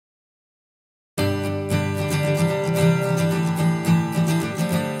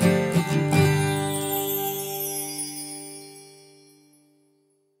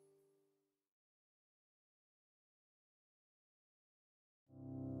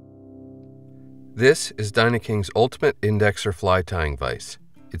This is Dyna-King's ultimate indexer fly tying vise.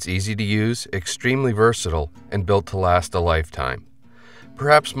 It's easy to use, extremely versatile, and built to last a lifetime.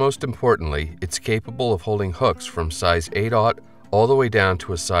 Perhaps most importantly, it's capable of holding hooks from size 8/0 all the way down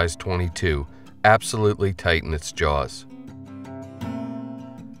to a size 22, absolutely tight in its jaws.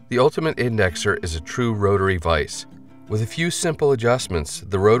 The ultimate indexer is a true rotary vise. With a few simple adjustments,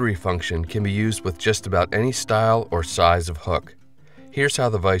 the rotary function can be used with just about any style or size of hook. Here's how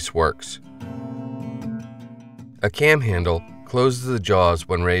the vise works. A cam handle closes the jaws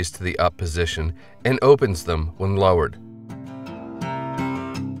when raised to the up position and opens them when lowered.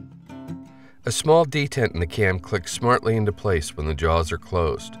 A small detent in the cam clicks smartly into place when the jaws are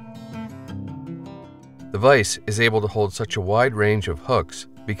closed. The vise is able to hold such a wide range of hooks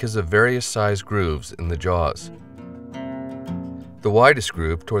because of various size grooves in the jaws. The widest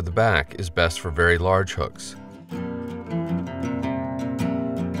groove toward the back is best for very large hooks.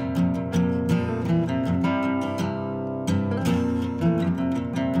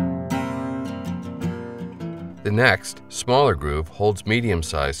 The next, smaller groove holds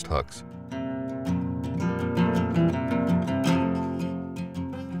medium-sized hooks.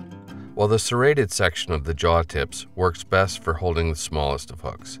 While the serrated section of the jaw tips works best for holding the smallest of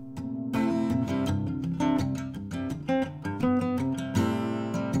hooks.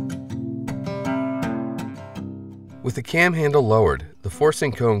 With the cam handle lowered, the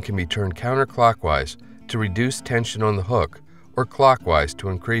forcing cone can be turned counterclockwise to reduce tension on the hook or clockwise to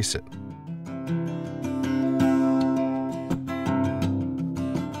increase it.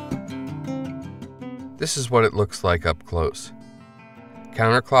 This is what it looks like up close.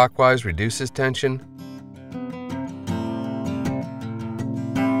 Counterclockwise reduces tension.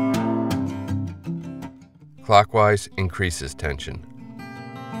 Clockwise increases tension.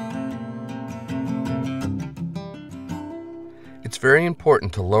 It's very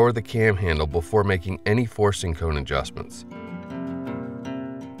important to lower the cam handle before making any forcing cone adjustments.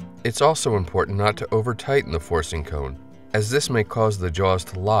 It's also important not to over-tighten the forcing cone, as this may cause the jaws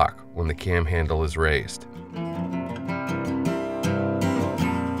to lock when the cam handle is raised.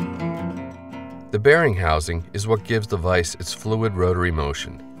 The bearing housing is what gives the vise its fluid rotary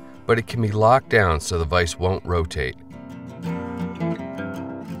motion, but it can be locked down so the vise won't rotate.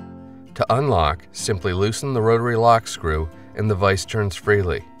 To unlock, simply loosen the rotary lock screw and the vise turns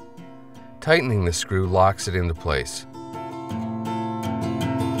freely. Tightening the screw locks it into place.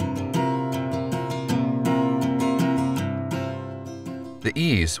 The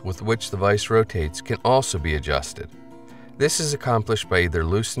ease with which the vise rotates can also be adjusted. This is accomplished by either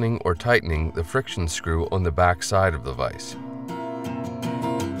loosening or tightening the friction screw on the back side of the vise.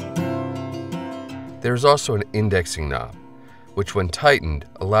 There is also an indexing knob, which when tightened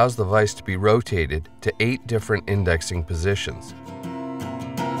allows the vise to be rotated to 8 different indexing positions.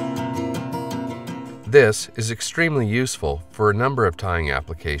 This is extremely useful for a number of tying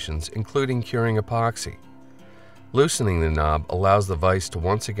applications, including curing epoxy. Loosening the knob allows the vise to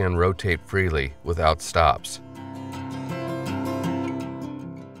once again rotate freely without stops.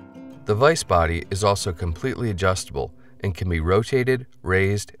 The vise body is also completely adjustable and can be rotated,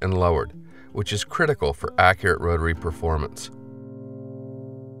 raised, and lowered, which is critical for accurate rotary performance.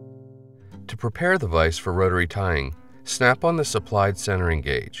 To prepare the vise for rotary tying, snap on the supplied centering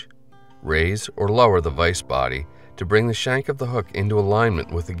gauge. Raise or lower the vise body to bring the shank of the hook into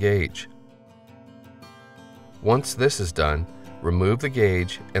alignment with the gauge. Once this is done, remove the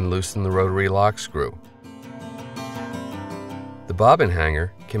gauge and loosen the rotary lock screw. The bobbin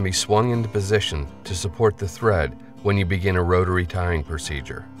hanger can be swung into position to support the thread when you begin a rotary tying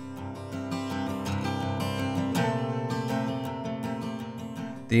procedure.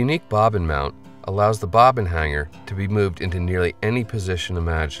 The unique bobbin mount allows the bobbin hanger to be moved into nearly any position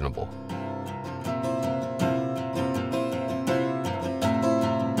imaginable.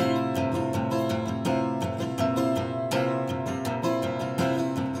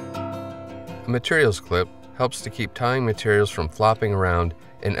 A materials clip helps to keep tying materials from flopping around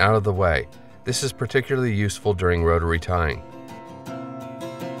and out of the way. This is particularly useful during rotary tying.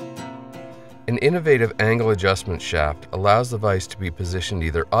 An innovative angle adjustment shaft allows the vise to be positioned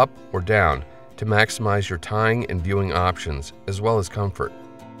either up or down to maximize your tying and viewing options as well as comfort.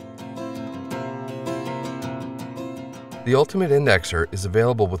 The Ultimate Indexer is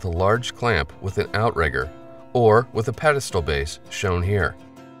available with a large clamp with an outrigger or with a pedestal base shown here.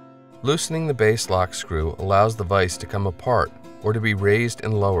 Loosening the base lock screw allows the vise to come apart or to be raised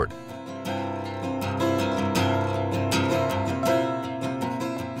and lowered.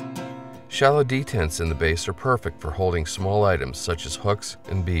 Shallow detents in the base are perfect for holding small items such as hooks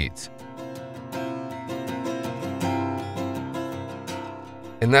and beads.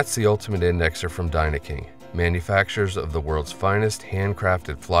 And that's the Ultimate Indexer from Dyna-King, manufacturers of the world's finest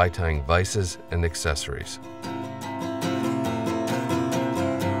handcrafted fly tying vices and accessories.